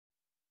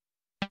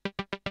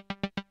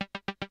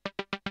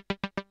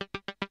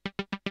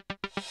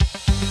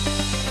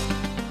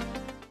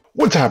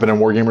What's happening,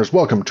 Wargamers?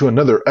 Welcome to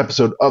another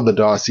episode of the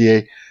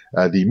Dossier,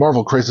 the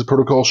Marvel Crisis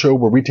Protocol show,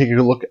 where we take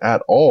a look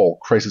at all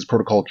Crisis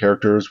Protocol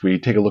characters. We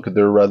take a look at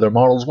their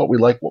models, what we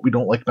like, what we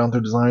don't like about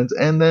their designs,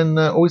 and then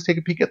always take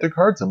a peek at their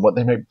cards and what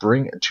they might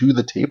bring to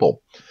the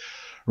table.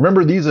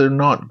 Remember, these are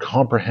not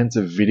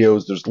comprehensive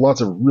videos. There's lots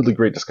of really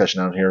great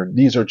discussion out here.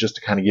 These are just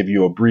to kind of give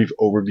you a brief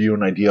overview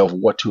and idea of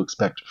what to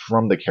expect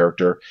from the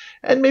character,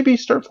 and maybe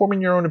start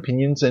forming your own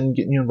opinions and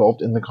getting you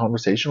involved in the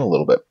conversation a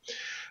little bit.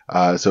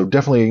 So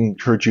definitely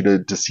encourage you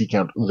to seek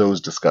out those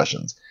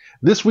discussions.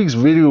 This week's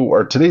video,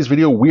 or today's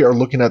video, we are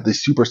looking at the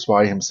super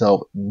spy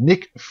himself,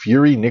 Nick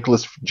Fury,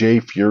 Nicholas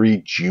J.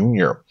 Fury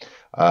Jr.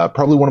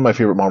 Probably one of my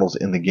favorite models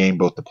in the game,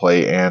 both the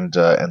play and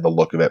the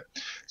look of it.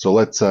 So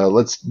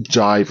let's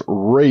dive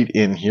right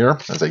in here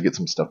as I get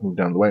some stuff moved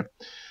down the way.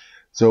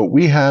 So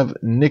we have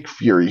Nick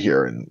Fury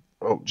here, and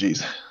oh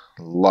geez,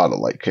 a lot of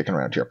light kicking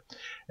around here.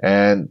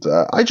 And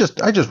I just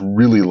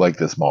really like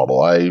this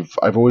model.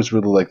 I've always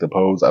really liked the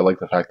pose. I like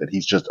the fact that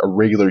he's just a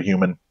regular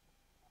human.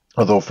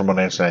 Although from what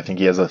I understand, I think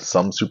he has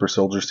some super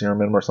soldier serum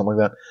in him or something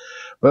like that.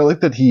 But I like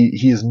that he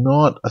is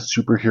not a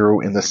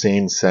superhero in the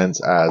same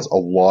sense as a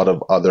lot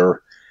of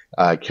other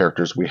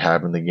characters we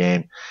have in the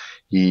game.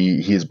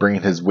 He is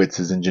bringing his wits,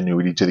 his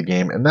ingenuity to the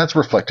game, and that's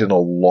reflected in a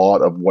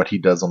lot of what he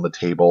does on the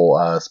table,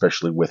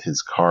 especially with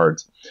his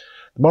cards.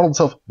 The model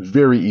itself,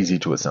 very easy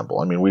to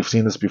assemble. I mean, we've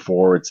seen this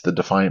before. It's the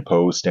defiant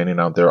pose standing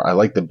out there. I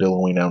like the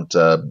billowing out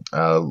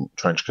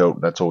trench coat.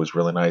 That's always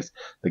really nice.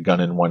 The gun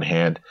in one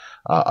hand.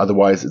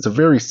 Otherwise, it's a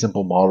very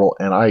simple model,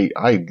 and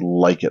I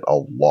like it a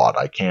lot.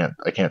 I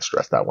can't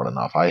stress that one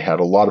enough. I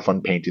had a lot of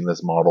fun painting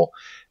this model,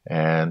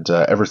 and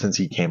ever since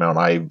he came out,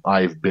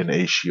 I've been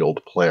a Shield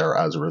player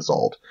as a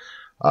result.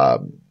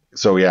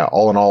 So yeah,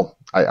 all in all,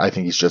 I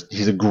think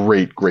he's a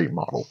great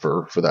model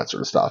for that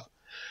sort of stuff.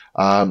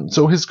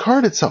 So his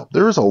card itself,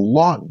 there is a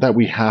lot that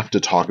we have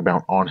to talk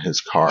about on his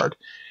card.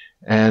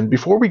 And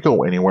before we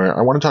go anywhere,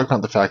 I want to talk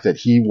about the fact that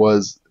he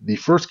was the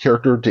first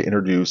character to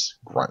introduce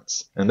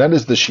grunts, and that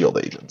is the Shield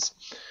agents.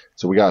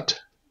 So we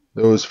got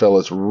those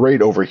fellas right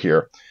over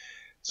here.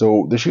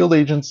 So the Shield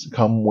agents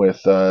come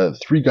with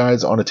 3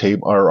 guys on a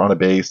table or on a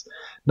base.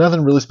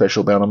 Nothing really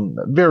special about them.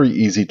 Very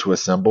easy to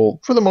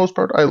assemble. For the most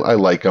part, I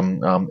like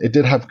them. It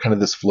did have kind of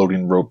this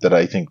floating rope that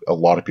I think a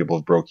lot of people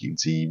have broke. You can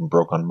see even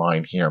broke on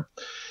mine here.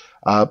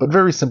 But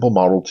very simple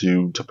model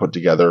to put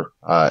together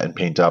and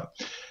paint up.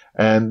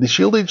 And the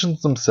Shield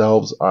agents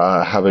themselves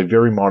have a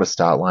very modest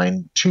stat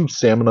line: 2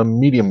 stamina,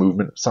 medium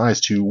movement, size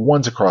 2,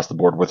 1s across the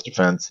board with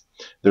defense.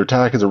 Their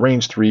attack is a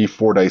range 3,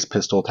 4 dice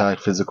pistol attack,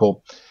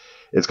 physical.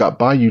 It's got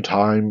buy you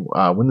time.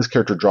 When this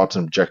character drops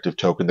an objective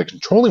token, the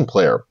controlling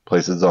player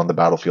places it on the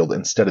battlefield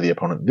instead of the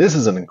opponent. This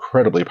is an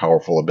incredibly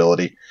powerful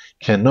ability.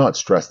 Cannot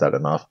stress that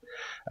enough.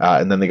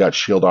 And then they got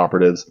Shield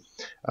operatives.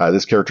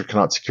 This character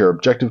cannot secure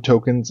objective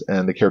tokens,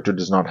 and the character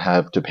does not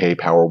have to pay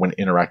power when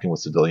interacting with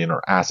civilian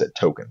or asset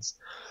tokens.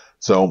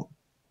 So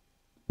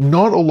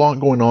not a lot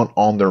going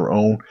on their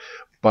own,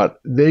 but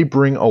they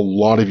bring a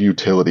lot of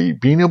utility.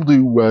 Being able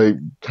to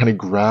kind of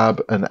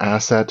grab an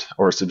asset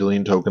or a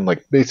civilian token,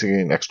 like basically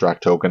an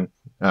extract token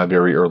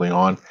very early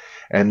on,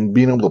 and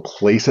being able to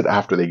place it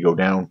after they go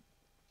down,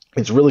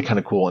 it's really kind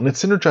of cool. And it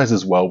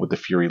synergizes well with the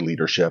Fury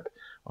leadership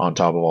on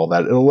top of all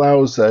that. It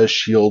allows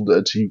Shield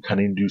to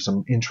kind of do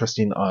some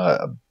interesting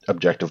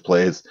objective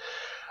plays.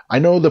 I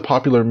know the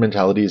popular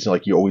mentality is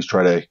like you always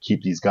try to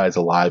keep these guys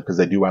alive because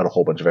they do add a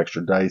whole bunch of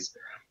extra dice.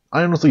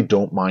 I honestly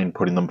don't mind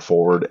putting them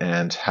forward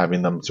and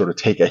having them sort of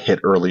take a hit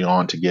early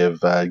on to give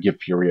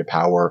Fury a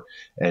power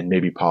and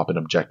maybe pop an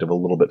objective a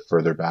little bit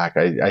further back.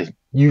 I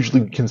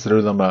usually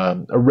consider them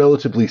a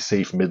relatively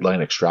safe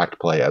midline extract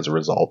play as a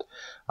result,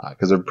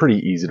 because they're pretty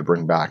easy to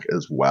bring back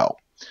as well.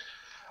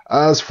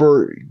 As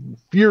for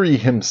Fury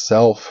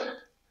himself,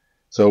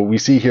 so we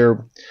see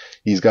here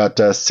he's got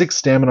 6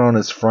 stamina on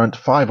his front,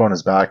 5 on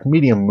his back,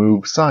 medium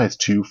move, size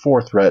 2,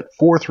 4 threat,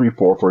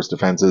 4/3/4 for his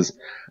defenses.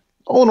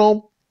 All in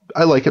all,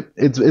 I like it.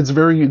 It's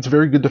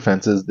very good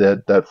defenses.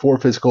 That 4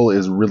 physical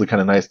is really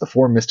kind of nice. The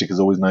 4 mystic is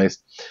always nice.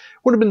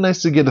 Would have been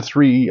nice to get a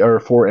 3 or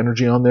 4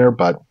 energy on there,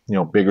 but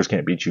beggars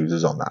can't be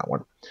choosers on that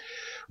one.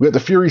 We got the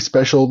Fury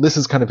special. This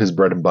is kind of his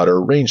bread and butter.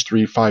 Range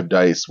 3, 5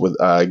 dice with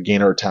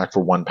gainer attack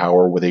for 1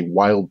 power with a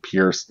wild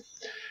pierce.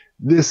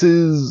 This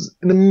is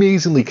an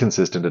amazingly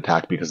consistent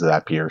attack because of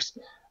that pierce.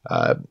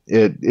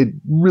 It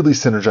really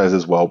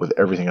synergizes well with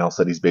everything else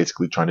that he's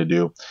basically trying to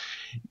do.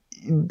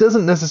 He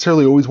doesn't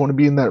necessarily always want to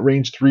be in that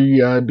range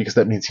 3 because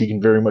that means he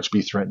can very much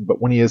be threatened,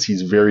 but when he is,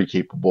 he's very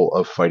capable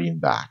of fighting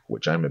back,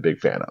 which I'm a big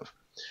fan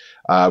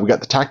of. We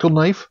got the tactile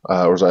knife,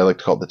 or as I like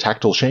to call it, the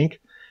tactile shank.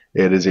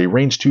 It is a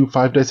range 2,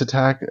 5 dice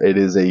attack. It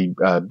is a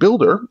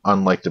builder,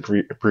 unlike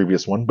the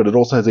previous one, but it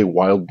also has a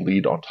wild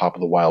bleed on top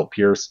of the wild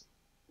pierce.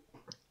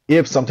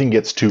 If something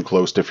gets too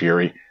close to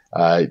Fury,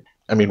 I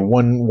mean,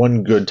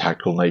 one good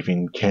tactical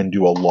knifing can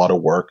do a lot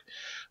of work.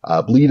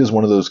 Bleed is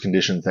one of those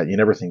conditions that you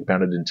never think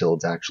about it until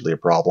it's actually a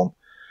problem.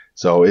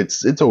 So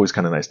it's always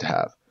kind of nice to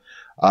have.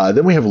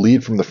 Then we have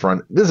lead from the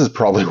front. This is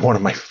probably one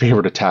of my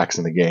favorite attacks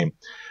in the game.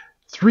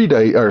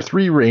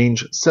 3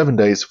 range, 7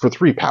 dice for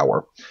 3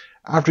 power.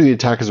 After the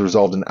attack is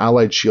resolved, an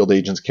allied shield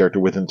agent's character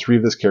within 3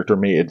 of this character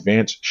may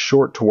advance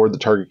short toward the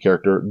target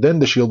character. Then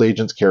the shield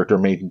agent's character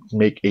may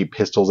make a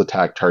pistol's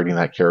attack targeting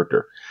that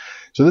character.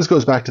 So this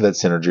goes back to that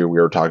synergy we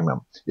were talking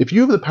about. If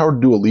you have the power to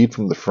do a lead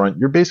from the front,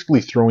 you're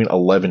basically throwing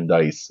 11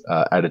 dice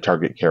at a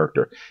target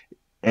character.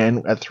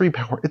 And at 3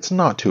 power, it's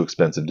not too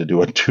expensive to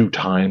do it 2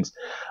 times.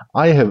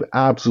 I have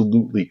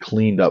absolutely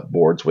cleaned up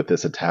boards with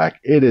this attack.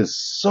 It is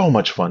so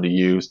much fun to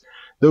use.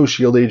 Those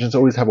shield agents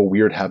always have a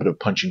weird habit of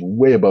punching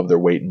way above their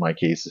weight in my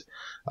case.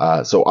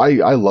 So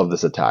I love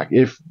this attack.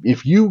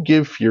 If you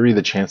give Fury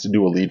the chance to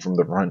do a lead from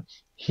the front,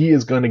 he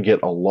is going to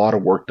get a lot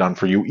of work done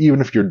for you,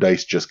 even if your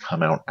dice just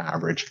come out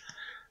average.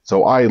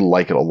 So I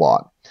like it a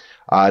lot.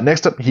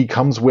 Next up, he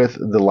comes with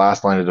the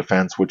last line of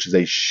defense, which is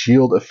a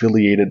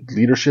shield-affiliated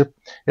leadership.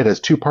 It has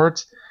 2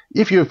 parts.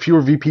 If you have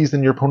fewer VPs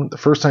than your opponent, the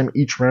first time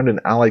each round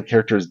an allied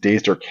character is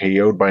dazed or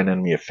KO'd by an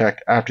enemy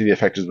effect, after the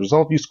effect is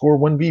resolved, you score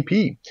 1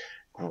 VP.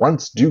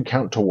 Grunts do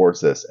count towards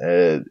this.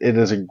 It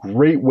is a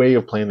great way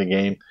of playing the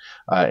game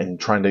and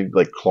trying to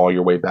claw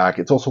your way back.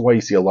 It's also why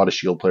you see a lot of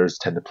shield players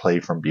tend to play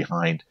from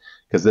behind,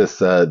 because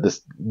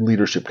this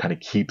leadership kind of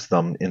keeps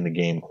them in the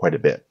game quite a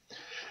bit.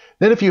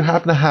 Then if you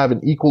happen to have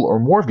an equal or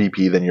more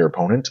VP than your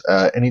opponent,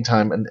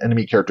 anytime an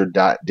enemy character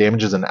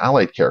damages an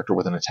allied character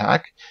with an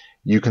attack,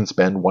 you can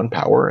spend 1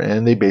 power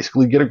and they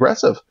basically get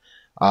aggressive.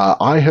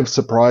 I have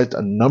surprised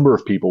a number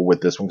of people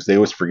with this one because they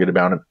always forget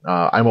about it.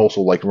 I'm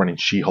also running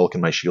She-Hulk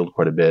in my shield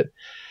quite a bit.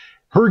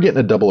 Her getting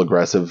a double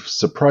aggressive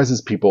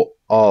surprises people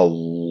a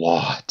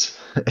lot.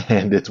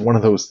 And it's one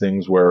of those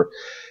things where,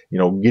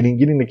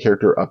 getting the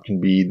character up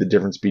can be the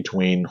difference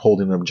between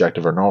holding an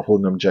objective or not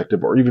holding an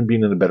objective, or even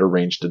being in a better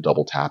range to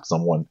double tap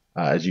someone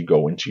as you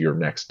go into your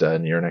next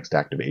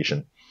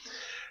activation.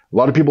 A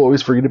lot of people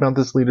always forget about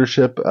this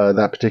leadership,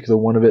 that particular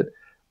one of it.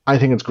 I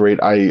think it's great.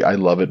 I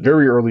love it.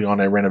 Very early on,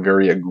 I ran a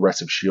very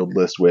aggressive shield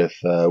list with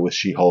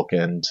She-Hulk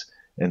and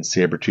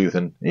Sabretooth,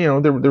 and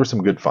there was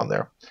some good fun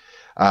there.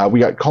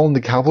 We got Calling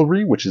the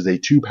Cavalry, which is a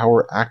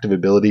 2-power active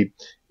ability.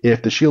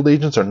 If the shield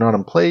agents are not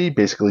in play,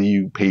 basically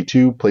you pay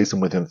 2, place them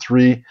within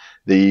 3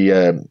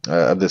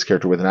 of this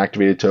character with an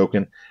activated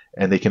token,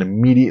 and they can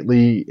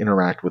immediately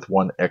interact with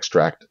 1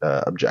 extract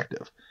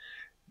objective.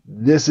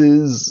 This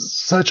is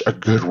such a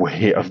good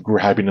way of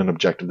grabbing an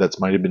objective that's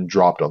might have been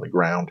dropped on the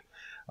ground.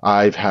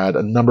 I've had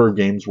a number of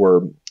games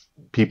where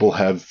people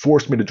have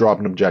forced me to drop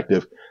an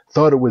objective,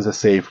 thought it was a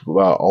safe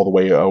all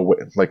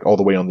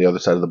the way on the other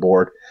side of the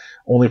board,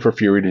 only for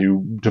Fury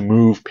to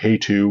move, pay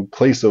 2,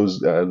 place those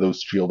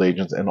shield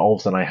agents, and all of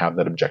a sudden I have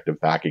that objective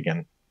back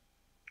again.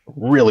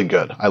 Really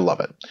good. I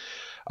love it.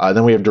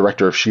 Then we have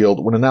Director of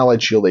Shield. When an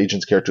allied shield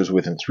agent's character is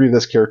within 3 of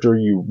this character,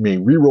 you may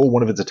reroll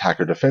 1 of its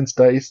attack or defense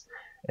dice,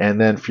 and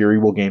then Fury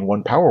will gain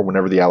 1 power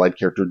whenever the allied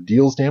character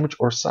deals damage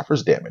or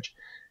suffers damage.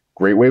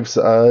 Great ways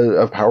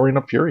of powering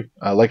up Fury.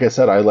 Like I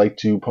said, I like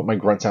to put my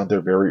grunts out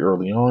there very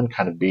early on,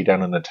 kind of bait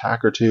down an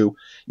attack or 2.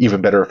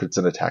 Even better if it's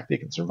an attack they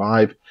can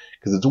survive,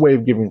 because it's a way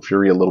of giving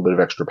Fury a little bit of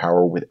extra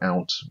power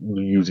without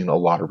using a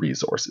lot of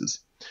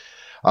resources.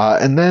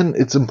 And then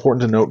it's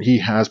important to note he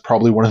has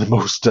probably one of the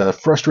most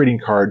frustrating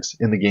cards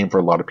in the game for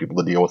a lot of people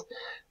to deal with.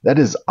 That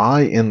is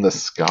Eye in the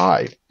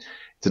Sky.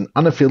 It's an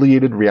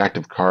unaffiliated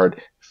reactive card.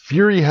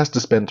 Fury has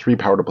to spend 3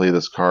 power to play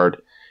this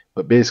card.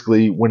 But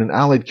basically, when an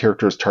allied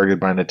character is targeted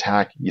by an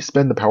attack, you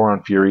spend the power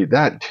on Fury.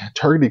 That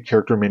targeted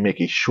character may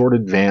make a short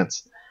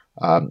advance.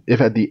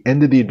 If at the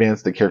end of the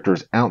advance the character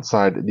is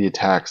outside the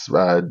attack's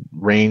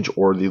range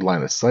or the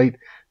line of sight,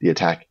 the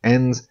attack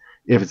ends.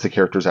 If it's the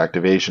character's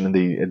activation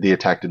and the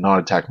attack did not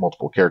attack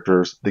multiple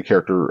characters,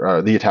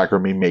 the attacker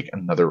may make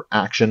another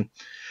action.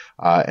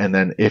 And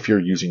then if you're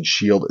using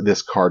Shield,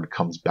 this card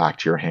comes back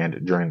to your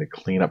hand during the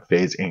cleanup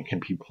phase and can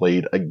be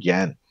played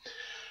again.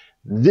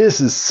 This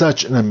is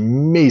such an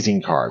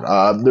amazing card.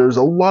 There's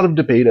a lot of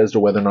debate as to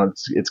whether or not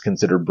it's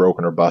considered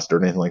broken or bust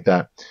or anything like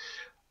that.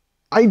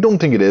 I don't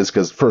think it is,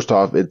 because first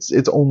off,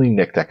 it's only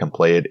Nick that can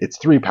play it. It's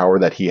 3 power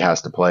that he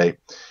has to play.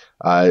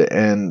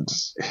 And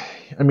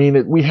I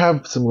mean, we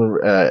have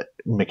similar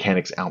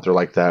mechanics out there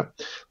like that,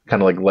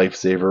 kind of like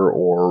Lifesaver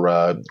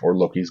or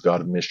Loki's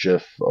God of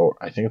Mischief, or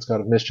I think it's God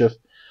of Mischief,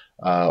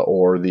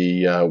 or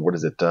the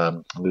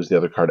there's the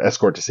other card,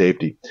 Escort to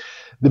Safety.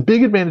 The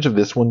big advantage of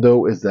this one,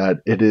 though, is that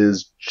it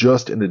is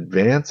just an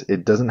advance.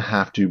 It doesn't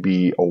have to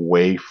be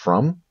away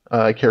from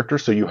a character,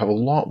 so you have a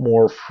lot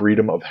more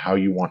freedom of how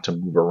you want to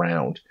move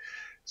around.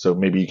 So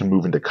maybe you can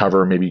move into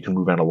cover, maybe you can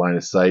move out of line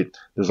of sight.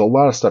 There's a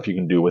lot of stuff you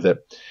can do with it.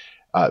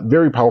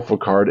 Very powerful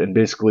card, and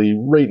basically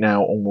right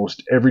now,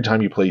 almost every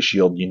time you play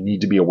Shield, you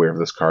need to be aware of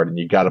this card, and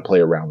you got to play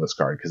around this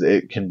card, because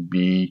it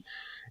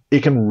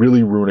can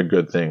really ruin a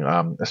good thing,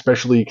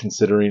 especially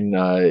considering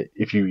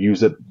if you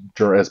use it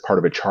as part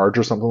of a charge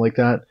or something like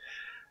that.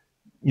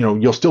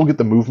 You'll still get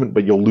the movement,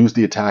 but you'll lose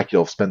the attack.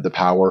 You'll have spent the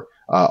power.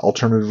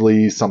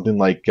 Alternatively, something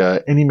like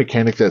any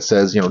mechanic that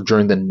says,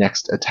 during the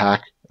next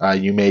attack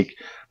you make,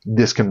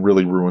 this can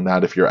really ruin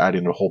that if you're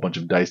adding a whole bunch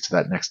of dice to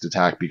that next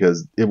attack,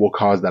 because it will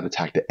cause that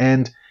attack to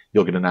end.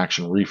 You'll get an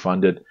action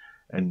refunded,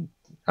 and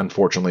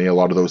Unfortunately, a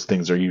lot of those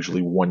things are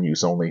usually one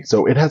use only.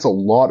 So it has a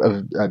lot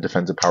of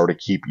defensive power to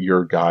keep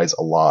your guys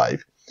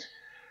alive.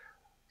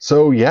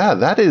 So yeah,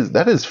 that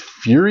is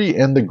Fury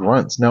and the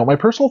Grunts. Now, my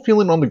personal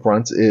feeling on the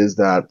Grunts is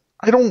that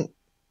I don't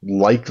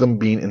like them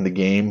being in the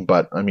game,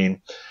 but I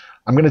mean,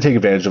 I'm going to take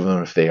advantage of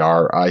them if they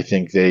are. I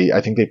think they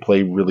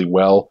play really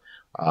well.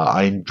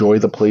 I enjoy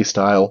the play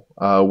style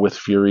with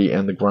Fury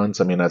and the Grunts.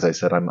 I mean, as I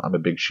said, I'm a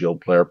big Shield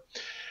player.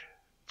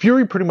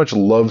 Fury pretty much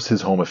loves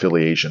his home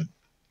affiliation,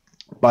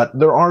 but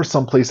there are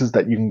some places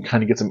that you can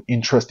kind of get some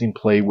interesting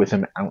play with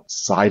him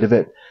outside of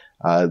it.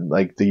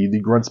 Like the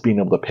Grunts being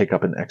able to pick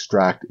up an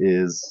extract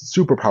is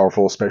super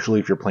powerful, especially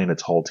if you're playing a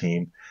tall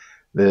team.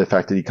 The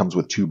fact that he comes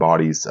with 2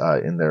 bodies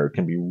in there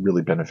can be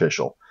really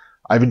beneficial.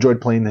 I've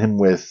enjoyed playing him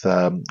with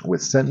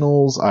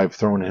Sentinels. I've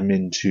thrown him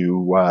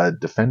into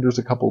Defenders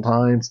a couple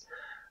times.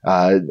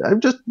 I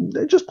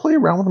just play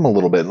around with him a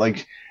little bit.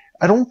 Like,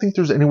 I don't think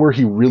there's anywhere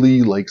he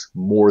really likes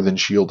more than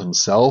Shield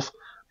himself.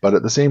 But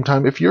at the same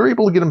time, if you're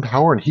able to get him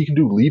power and he can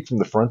do lead from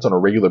the front on a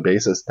regular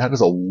basis, that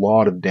is a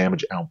lot of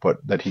damage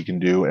output that he can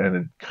do, and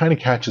it kind of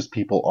catches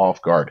people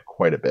off guard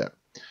quite a bit.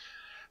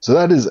 So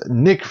that is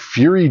Nick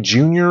Fury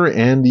Jr.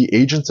 and the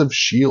Agents of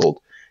S.H.I.E.L.D.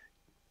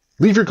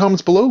 Leave your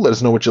comments below. Let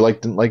us know what you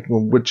like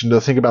what you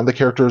think about the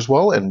character as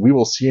well, and we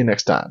will see you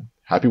next time.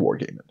 Happy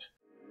wargaming.